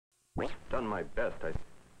Done my best. I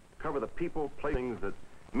cover the people, things that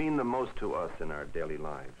mean the most to us in our daily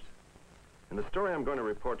lives. And the story I'm going to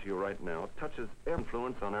report to you right now touches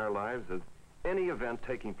influence on our lives as any event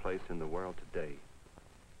taking place in the world today.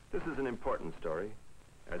 This is an important story,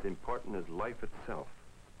 as important as life itself.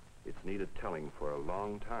 It's needed telling for a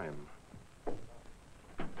long time.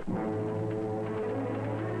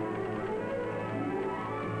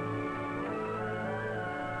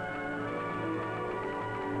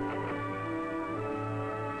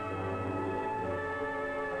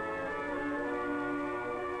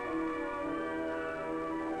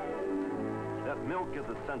 That milk is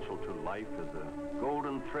essential to life as a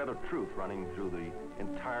golden thread of truth running through the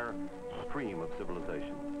entire stream of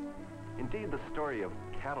civilization. Indeed, the story of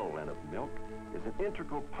cattle and of milk is an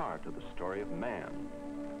integral part of the story of man.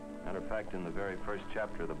 Matter of fact, in the very first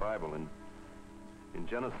chapter of the Bible, in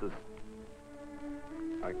Genesis,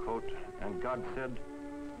 I quote, "And God said,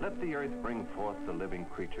 let the earth bring forth the living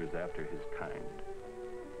creatures after his kind,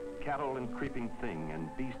 cattle and creeping thing,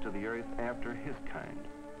 and beast of the earth after his kind.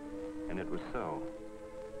 And it was so.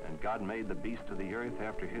 And God made the beast of the earth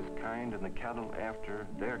after his kind, and the cattle after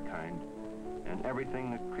their kind, and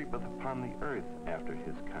everything that creepeth upon the earth after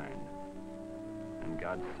his kind. And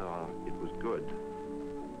God saw it was good."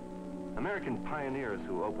 American pioneers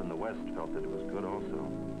who opened the West felt that it was good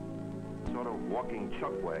also. Sort of walking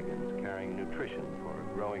chuck wagons carrying nutrition for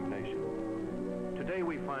a growing nation. Today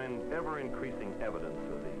we find ever-increasing evidence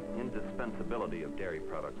of the indispensability of dairy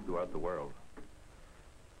products throughout the world.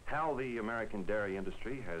 How the American dairy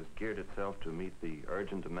industry has geared itself to meet the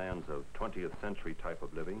urgent demands of 20th century type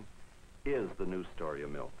of living is the new story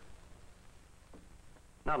of milk.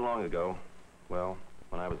 Not long ago, well,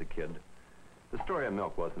 when I was a kid, the story of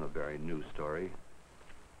milk wasn't a very new story.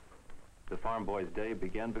 The farm boy's day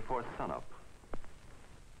began before sunup.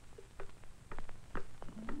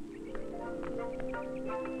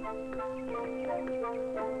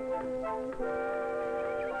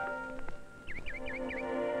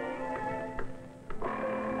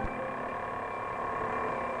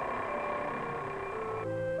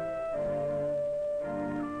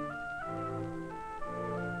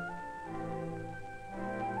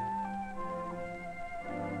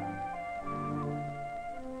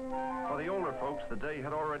 Folks, the day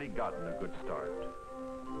had already gotten a good start.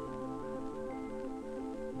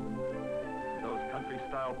 Those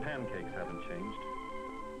country-style pancakes haven't changed.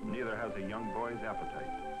 Neither has a young boy's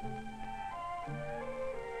appetite.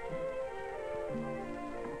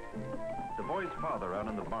 The boy's father out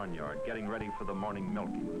in the barnyard getting ready for the morning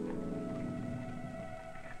milking.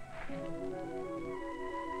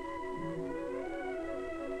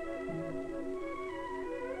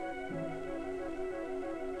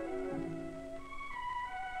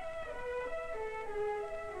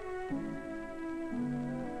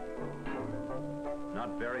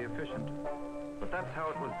 Not very efficient, but that's how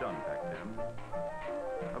it was done back then.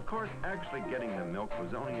 Of course, actually getting the milk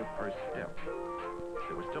was only a first step.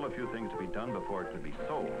 There were still a few things to be done before it could be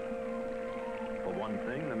sold. For one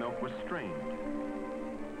thing, the milk was strained.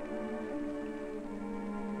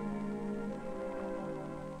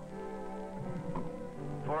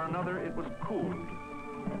 For another, it was cooled.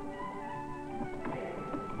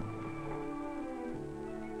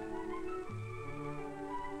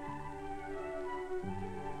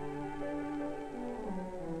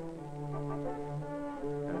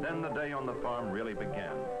 Then the day on the farm really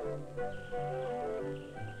began.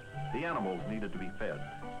 The animals needed to be fed.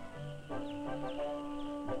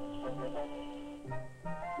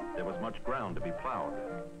 There was much ground to be plowed.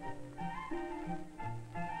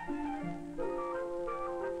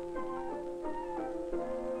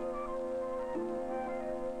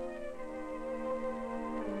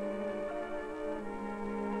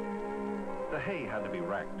 The hay had to be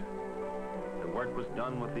racked. The work was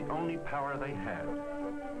done with the only power they had.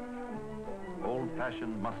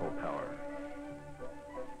 Old-fashioned muscle power.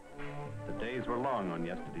 The days were long on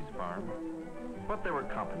yesterday's farm, but there were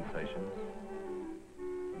compensations.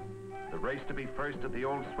 The race to be first at the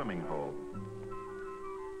old swimming hole.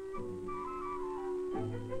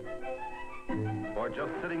 Or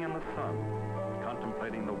just sitting in the sun,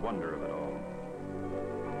 contemplating the wonder of it all.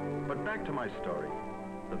 But back to my story.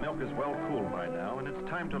 The milk is well cooled by now, and it's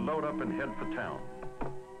time to load up and head for town.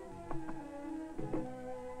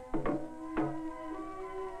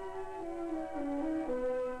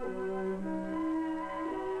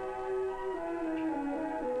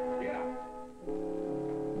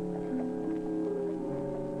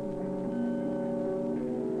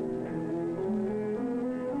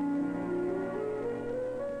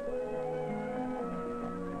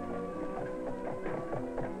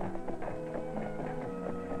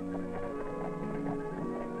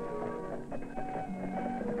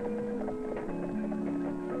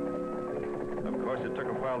 it took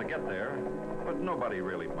a while to get there, but nobody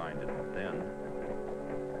really minded then.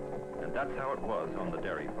 And that's how it was on the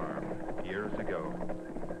dairy farm years ago.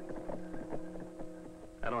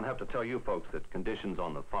 I don't have to tell you folks that conditions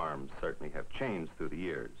on the farms certainly have changed through the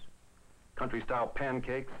years. Country-style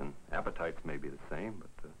pancakes and appetites may be the same, but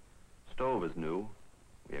the stove is new.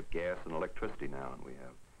 We have gas and electricity now, and we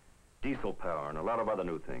have diesel power and a lot of other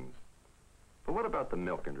new things. But what about the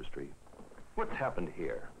milk industry? What's happened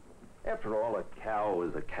here? After all, a cow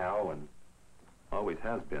is a cow and always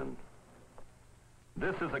has been.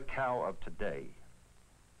 This is a cow of today.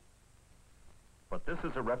 But this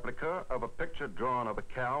is a replica of a picture drawn of a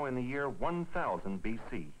cow in the year 1000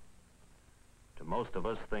 BC. To most of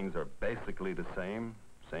us, things are basically the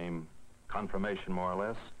same conformation more or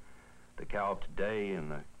less. The cow of today and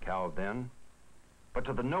the cow of then. But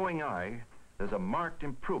to the knowing eye, there's a marked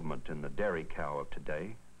improvement in the dairy cow of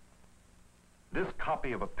today. This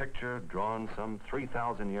copy of a picture drawn some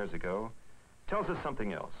 3,000 years ago tells us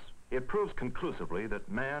something else. It proves conclusively that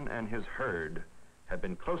man and his herd have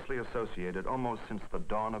been closely associated almost since the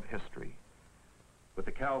dawn of history, with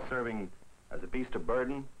the cow serving as a beast of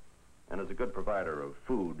burden and as a good provider of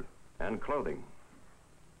food and clothing.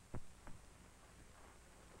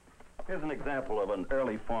 Here's an example of an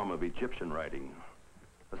early form of Egyptian writing,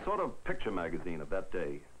 a sort of picture magazine of that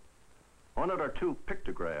day. On it are two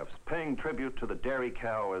pictographs paying tribute to the dairy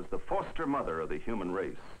cow as the foster mother of the human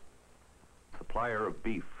race, supplier of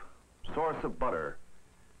beef, source of butter,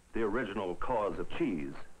 the original cause of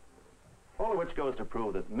cheese. All of which goes to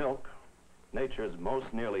prove that milk, nature's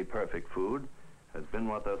most nearly perfect food, has been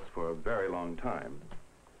with us for a very long time.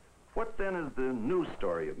 What then is the new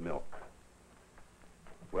story of milk?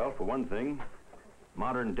 Well, for one thing,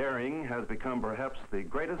 modern dairying has become perhaps the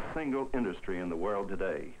greatest single industry in the world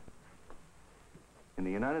today. In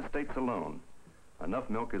the United States alone, enough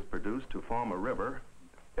milk is produced to form a river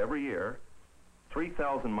every year,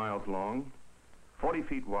 3,000 miles long, 40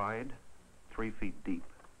 feet wide, 3 feet deep.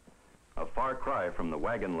 A far cry from the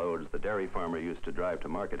wagon loads the dairy farmer used to drive to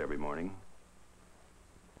market every morning.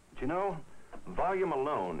 But you know, volume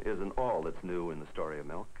alone isn't all that's new in the story of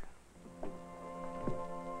milk.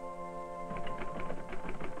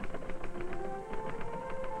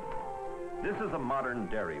 This is a modern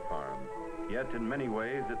dairy farm, yet in many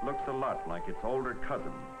ways it looks a lot like its older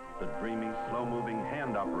cousin, the dreamy, slow-moving,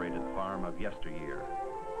 hand-operated farm of yesteryear.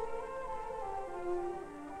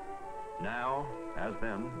 Now, as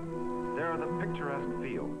then, there are the picturesque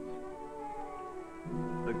fields,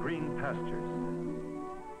 the green pastures,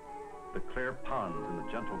 the clear ponds and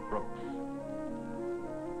the gentle brooks,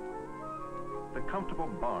 the comfortable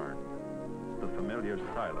barn, the familiar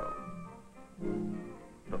silo,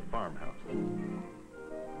 the farmhouse,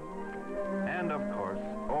 and of course,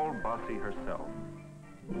 old Bossy herself,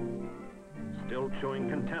 still chewing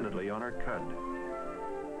contentedly on her cud.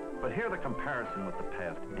 But here the comparison with the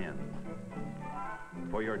past ends.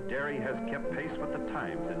 For your dairy has kept pace with the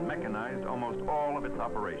times and mechanized almost all of its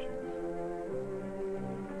operations.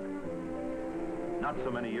 Not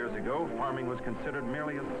so many years ago, farming was considered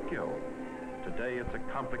merely a skill. Today, it's a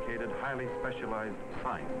complicated, highly specialized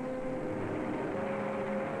science.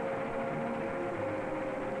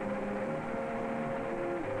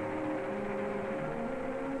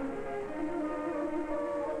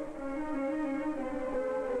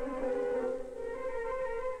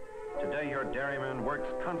 Today, your dairyman works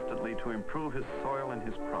constantly to improve his soil and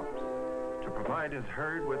his crops, to provide his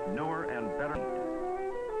herd with newer and better meat.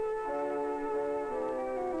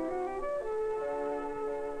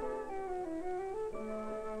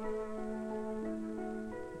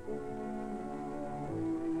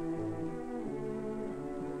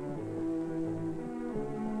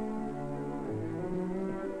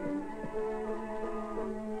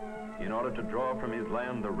 In order to draw from his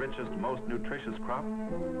land the richest, most nutritious crop,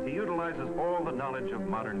 he utilizes all the knowledge of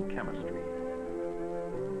modern chemistry,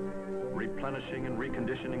 replenishing and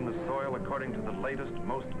reconditioning the soil according to the latest,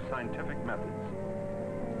 most scientific methods.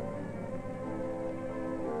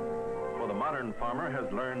 For the modern farmer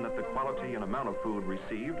has learned that the quality and amount of food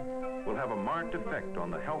received will have a marked effect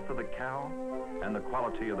on the health of the cow and the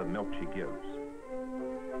quality of the milk she gives.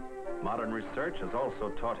 Modern research has also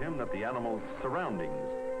taught him that the animal's surroundings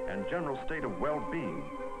and general state of well-being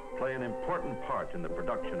play an important part in the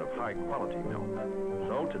production of high-quality milk.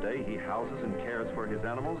 So today he houses and cares for his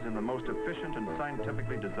animals in the most efficient and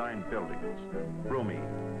scientifically designed buildings, roomy,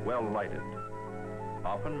 well-lighted,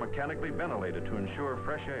 often mechanically ventilated to ensure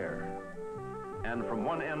fresh air, and from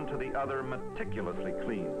one end to the other meticulously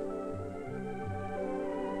clean.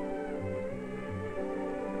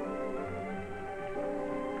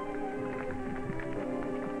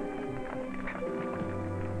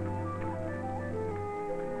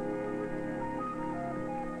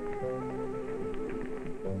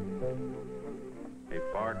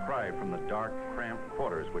 far cry from the dark, cramped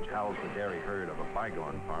quarters which housed the dairy herd of a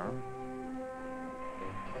bygone farm.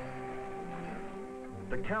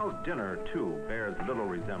 The cow's dinner, too, bears little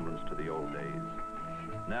resemblance to the old days.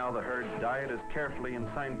 Now the herd's diet is carefully and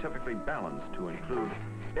scientifically balanced to include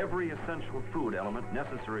every essential food element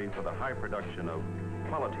necessary for the high production of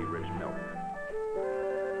quality-rich milk.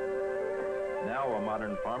 Now a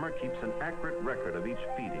modern farmer keeps an accurate record of each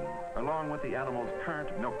feeding, along with the animal's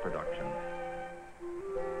current milk production.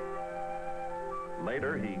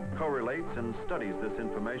 Later, he correlates and studies this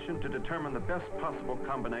information to determine the best possible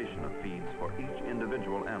combination of feeds for each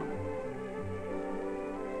individual animal.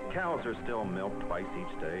 Cows are still milked twice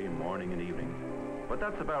each day, morning and evening, but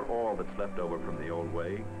that's about all that's left over from the old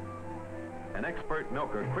way. An expert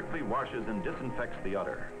milker quickly washes and disinfects the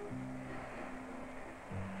udder.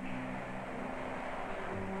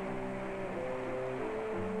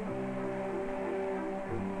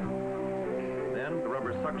 Then the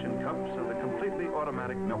rubber suction cups of the completely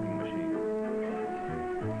automatic milking machine.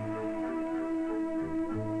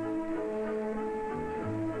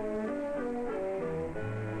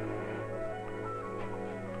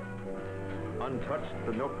 Untouched,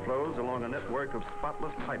 the milk flows along a network of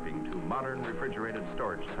spotless piping to modern refrigerated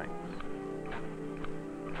storage tanks.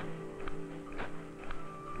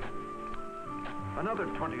 Another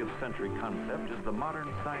 20th century concept is the modern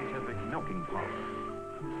scientific milking parlor.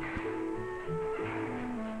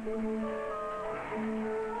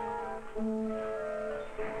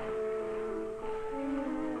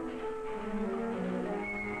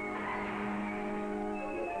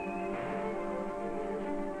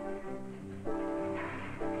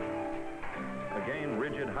 Again,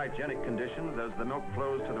 rigid hygienic conditions as the milk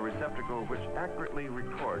flows to the receptacle which accurately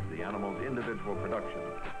records the animal's individual production.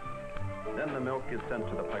 Then the milk is sent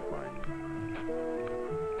to the pipeline.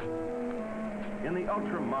 In the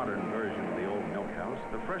ultra-modern version of the old milk house,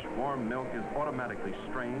 the fresh warm milk is automatically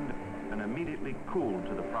strained and immediately cooled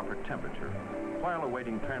to the proper temperature while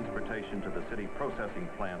awaiting transportation to the city processing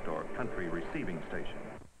plant or country receiving station.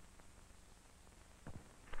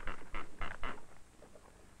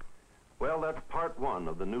 Well, that's part one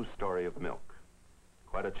of the new story of milk.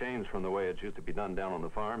 Quite a change from the way it used to be done down on the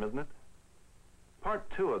farm, isn't it? Part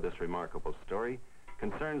two of this remarkable story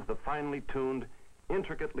concerns the finely tuned,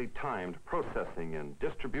 intricately timed processing and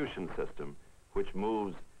distribution system which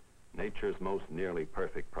moves nature's most nearly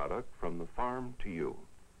perfect product from the farm to you.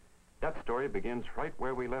 That story begins right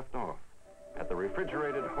where we left off, at the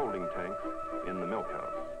refrigerated holding tanks in the milk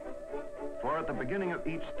house. For at the beginning of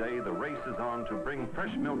each day, the race is on to bring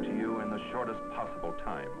fresh milk to you in the shortest possible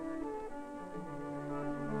time.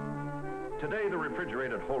 Today, the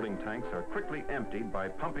refrigerated holding tanks are quickly emptied by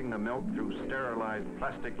pumping the milk through sterilized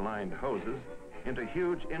plastic-lined hoses into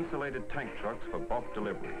huge insulated tank trucks for bulk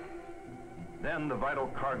delivery. Then the vital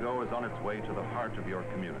cargo is on its way to the heart of your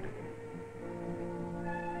community.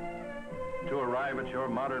 To arrive at your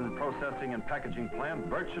modern processing and packaging plant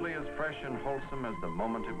virtually as fresh and wholesome as the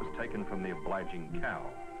moment it was taken from the obliging cow.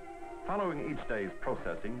 Following each day's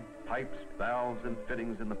processing, pipes, valves, and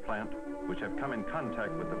fittings in the plant, which have come in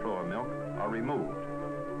contact with the flow of milk, are removed,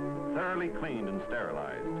 thoroughly cleaned and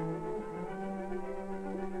sterilized.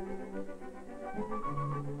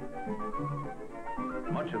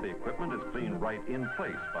 Much of the equipment is cleaned right in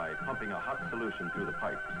place by pumping a hot solution through the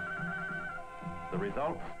pipes. The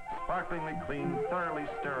result? Sparklingly clean, thoroughly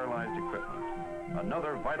sterilized equipment.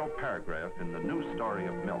 Another vital paragraph in the new story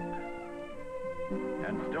of milk.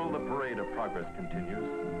 And still the parade of progress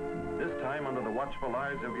continues, this time under the watchful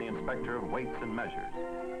eyes of the inspector of weights and measures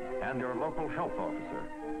and your local health officer.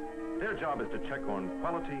 Their job is to check on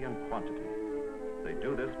quality and quantity. They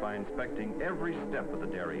do this by inspecting every step of the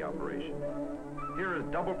dairy operation. Here is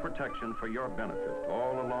double protection for your benefit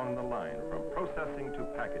all along the line, from processing to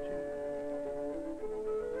packaging.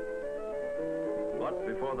 But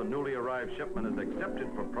before the newly arrived shipment is accepted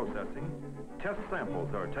for processing, test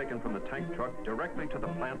samples are taken from the tank truck directly to the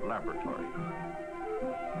plant laboratory.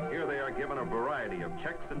 Here they are given a variety of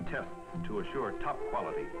checks and tests to assure top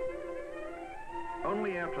quality.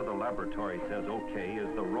 Only after the laboratory says okay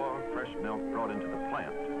is the raw, fresh milk brought into the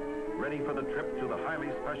plant, ready for the trip to the highly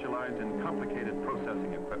specialized and complicated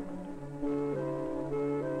processing equipment.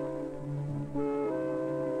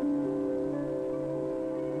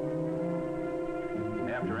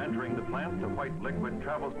 After entering the plant, the white liquid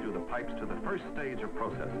travels through the pipes to the first stage of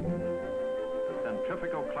processing, the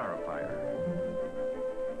centrifugal clarifier.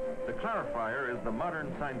 The clarifier is the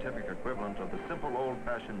modern scientific equivalent of the simple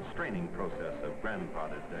old-fashioned straining process of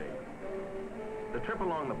grandfather's day. The trip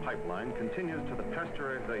along the pipeline continues to the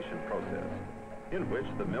pasteurization process, in which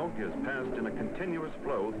the milk is passed in a continuous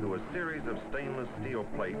flow through a series of stainless steel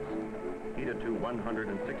plates heated to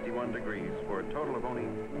 161 degrees for a total of only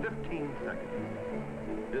 15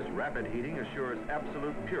 seconds. This rapid heating assures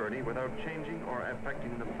absolute purity without changing or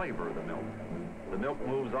affecting the flavor of the milk. The milk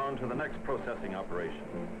moves on to the next processing operation,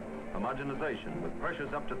 homogenization, with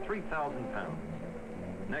pressures up to 3,000 pounds.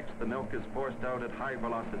 Next, the milk is forced out at high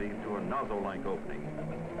velocity through a nozzle-like opening.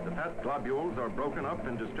 The fat globules are broken up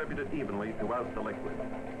and distributed evenly throughout the liquid.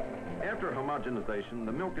 After homogenization,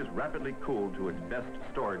 the milk is rapidly cooled to its best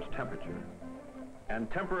storage temperature and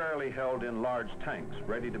temporarily held in large tanks,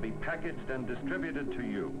 ready to be packaged and distributed to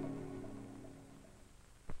you.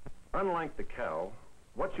 Unlike the cow,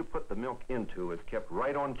 what you put the milk into is kept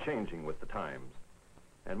right on changing with the times.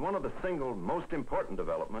 And one of the single most important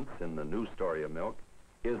developments in the new story of milk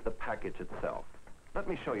is the package itself. Let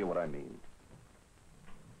me show you what I mean.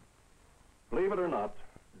 Believe it or not,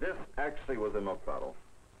 this actually was a milk bottle.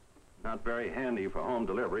 Not very handy for home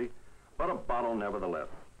delivery, but a bottle nevertheless.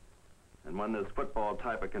 And when this football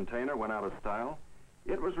type of container went out of style,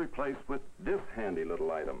 it was replaced with this handy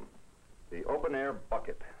little item, the open-air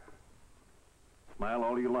bucket. Smile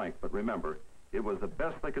all you like, but remember, it was the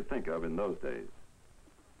best they could think of in those days.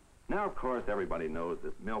 Now, of course, everybody knows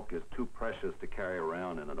that milk is too precious to carry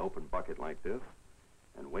around in an open bucket like this,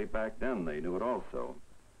 and way back then they knew it also.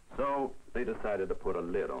 So they decided to put a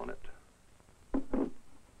lid on it.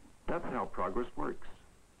 That's how progress works.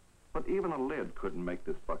 But even a lid couldn't make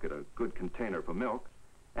this bucket a good container for milk,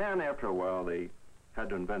 and after a while they had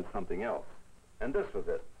to invent something else. And this was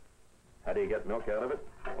it. How do you get milk out of it?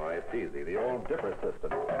 Why, it's easy, the old dipper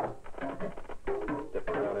system. Dip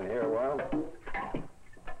it down in here a while.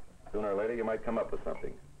 Sooner or later you might come up with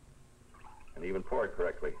something, and even pour it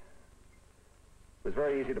correctly. It was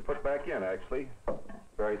very easy to put back in, actually.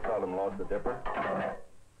 Very seldom lost the dipper.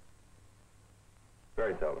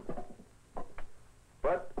 Very seldom.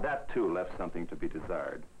 But that, too, left something to be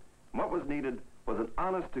desired. What was needed was an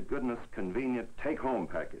honest-to-goodness, convenient take-home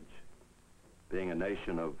package. Being a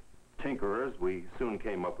nation of tinkerers, we soon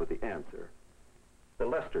came up with the answer. The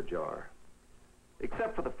Lester jar.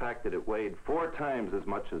 Except for the fact that it weighed 4 times as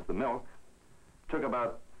much as the milk, took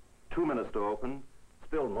about 2 minutes to open,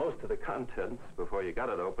 spilled most of the contents before you got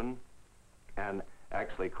it open, and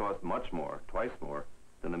actually cost much more, twice more,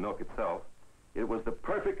 than the milk itself. It was the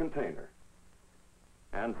perfect container.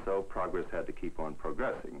 And so progress had to keep on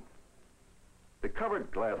progressing. The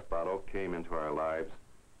covered glass bottle came into our lives,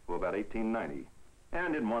 well, about 1890,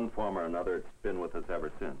 and in one form or another, it's been with us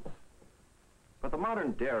ever since. But the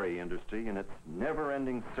modern dairy industry, in its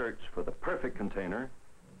never-ending search for the perfect container,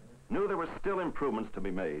 knew there were still improvements to be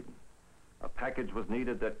made. A package was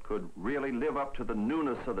needed that could really live up to the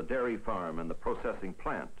newness of the dairy farm and the processing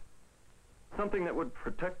plant. Something that would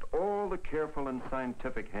protect all the careful and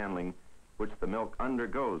scientific handling which the milk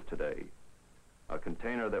undergoes today. A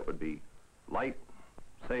container that would be light,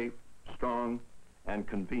 safe, strong, and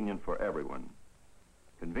convenient for everyone.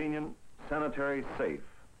 Convenient, sanitary, safe.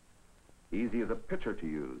 Easy as a pitcher to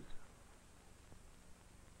use.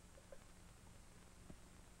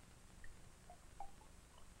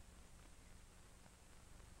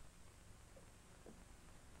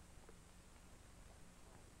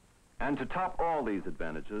 And to top all these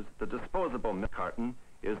advantages, the disposable milk carton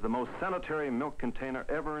is the most sanitary milk container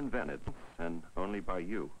ever invented, and only by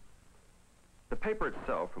you. The paper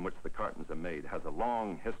itself from which the cartons are made has a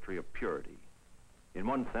long history of purity. In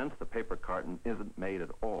one sense, the paper carton isn't made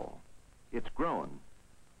at all. It's grown.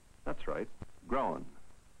 That's right, grown.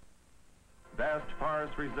 Vast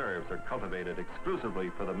forest reserves are cultivated exclusively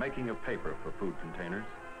for the making of paper for food containers.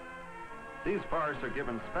 These forests are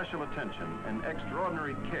given special attention and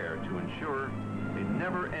extraordinary care to ensure a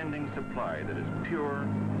never-ending supply that is pure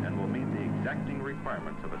and will meet the exacting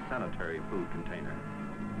requirements of a sanitary food container.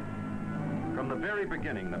 From the very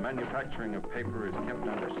beginning, the manufacturing of paper is kept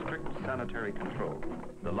under strict sanitary control.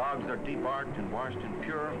 The logs are debarked and washed in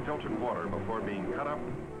pure, filtered water before being cut up,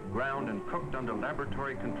 ground, and cooked under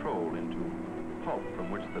laboratory control into pulp from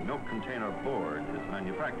which the milk container board is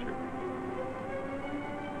manufactured.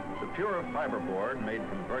 The pure fiber board, made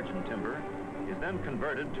from virgin timber, is then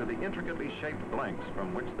converted to the intricately shaped blanks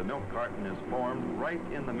from which the milk carton is formed right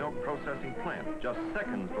in the milk processing plant, just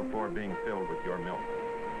seconds before being filled with your milk.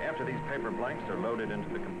 After these paper blanks are loaded into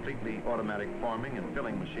the completely automatic forming and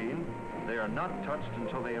filling machine, they are not touched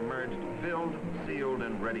until they emerge filled, sealed,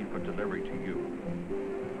 and ready for delivery to you.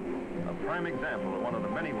 A prime example of one of the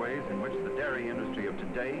many ways in which the dairy industry of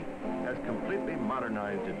today has completely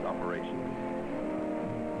modernized its operations.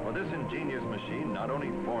 For this ingenious machine not only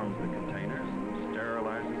forms the containers,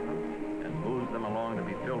 sterilizes them, and moves them along to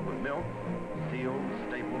be filled with milk, sealed,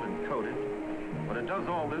 stapled, and coated, but it does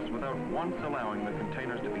all this without once allowing the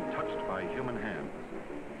containers to be touched by human hands.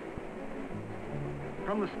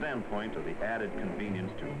 From the standpoint of the added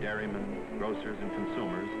convenience to dairymen, grocers, and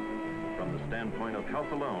consumers, from the standpoint of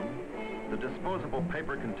health alone, the disposable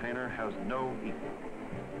paper container has no equal.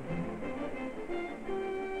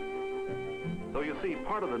 So you see,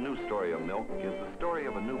 part of the new story of milk is the story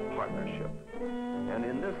of a new partnership. And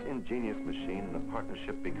in this ingenious machine, the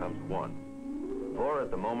partnership becomes one. For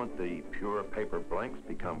at the moment the pure paper blanks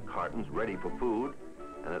become cartons ready for food,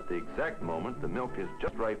 and at the exact moment the milk is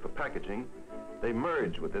just right for packaging, they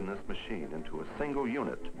merge within this machine into a single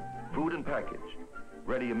unit, food and package,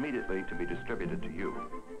 ready immediately to be distributed to you.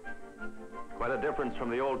 Quite a difference from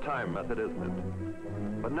the old-time method, isn't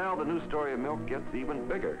it? But now the new story of milk gets even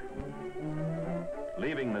bigger.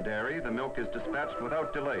 Leaving the dairy, the milk is dispatched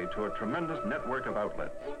without delay to a tremendous network of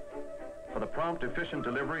outlets. For the prompt, efficient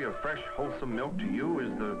delivery of fresh, wholesome milk to you is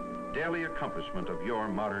the daily accomplishment of your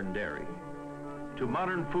modern dairy. To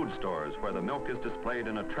modern food stores where the milk is displayed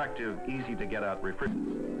in attractive, easy-to-get-out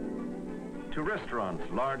refrigerators. To restaurants,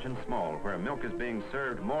 large and small, where milk is being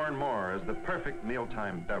served more and more as the perfect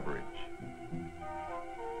mealtime beverage.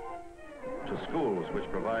 To schools which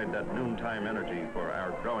provide that noontime energy for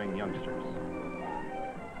our growing youngsters.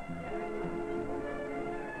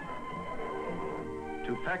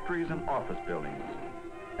 To factories and office buildings.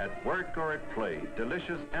 At work or at play,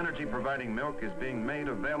 delicious energy-providing milk is being made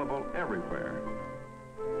available everywhere.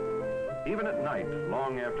 Even at night,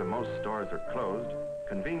 long after most stores are closed,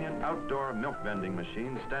 convenient outdoor milk vending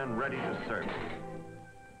machines stand ready to serve.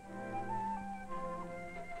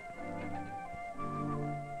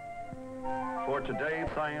 For today,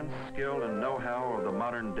 science, skill, and know-how of the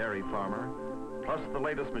modern dairy farmer, plus the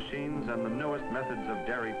latest machines and the newest methods of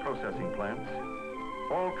dairy processing plants,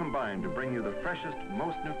 all combine to bring you the freshest,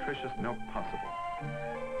 most nutritious milk possible.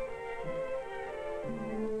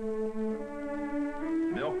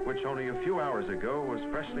 Milk which only a few hours ago was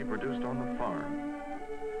freshly produced on the farm.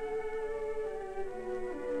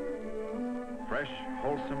 Fresh,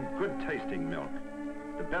 wholesome, good-tasting milk,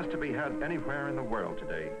 the best to be had anywhere in the world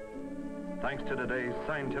today, thanks to today's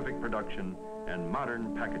scientific production and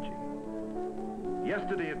modern packaging.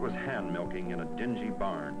 Yesterday it was hand milking in a dingy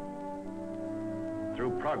barn.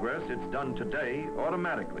 Through progress, it's done today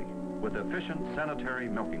automatically with efficient sanitary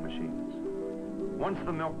milking machines. Once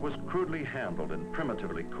the milk was crudely handled and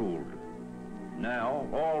primitively cooled. Now,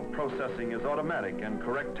 all processing is automatic and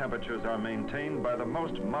correct temperatures are maintained by the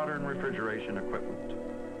most modern refrigeration equipment.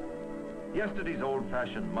 Yesterday's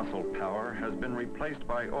old-fashioned muscle power has been replaced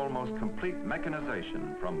by almost complete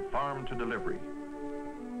mechanization from farm to delivery.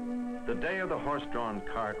 The day of the horse-drawn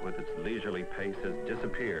cart with its leisurely pace has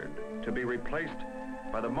disappeared to be replaced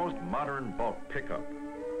by the most modern bulk pickup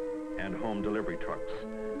and home delivery trucks,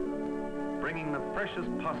 bringing the freshest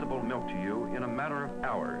possible milk to you in a matter of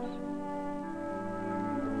hours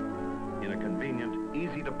in a convenient,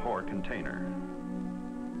 easy-to-pour container.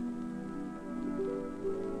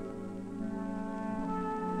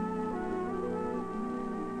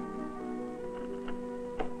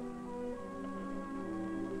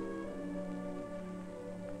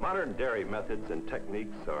 Modern dairy methods and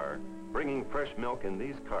techniques are bringing fresh milk in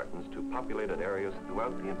these cartons to populated areas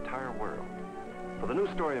throughout the entire world. For the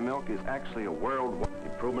new story of milk is actually a worldwide.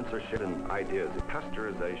 Improvements are shared in ideas of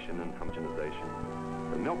pasteurization and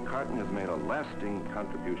homogenization. The milk carton has made a lasting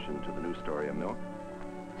contribution to the new story of milk,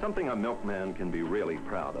 something a milkman can be really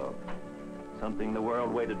proud of, something the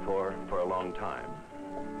world waited for a long time.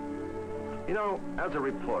 You know, as a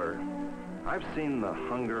reporter, I've seen the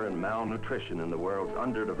hunger and malnutrition in the world's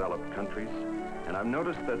underdeveloped countries, and I've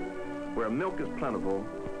noticed that where milk is plentiful,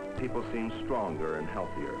 people seem stronger and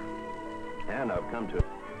healthier. And I've come to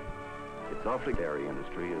it's awfully dairy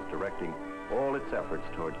industry is directing all its efforts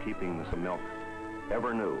toward keeping the milk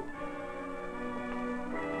ever new.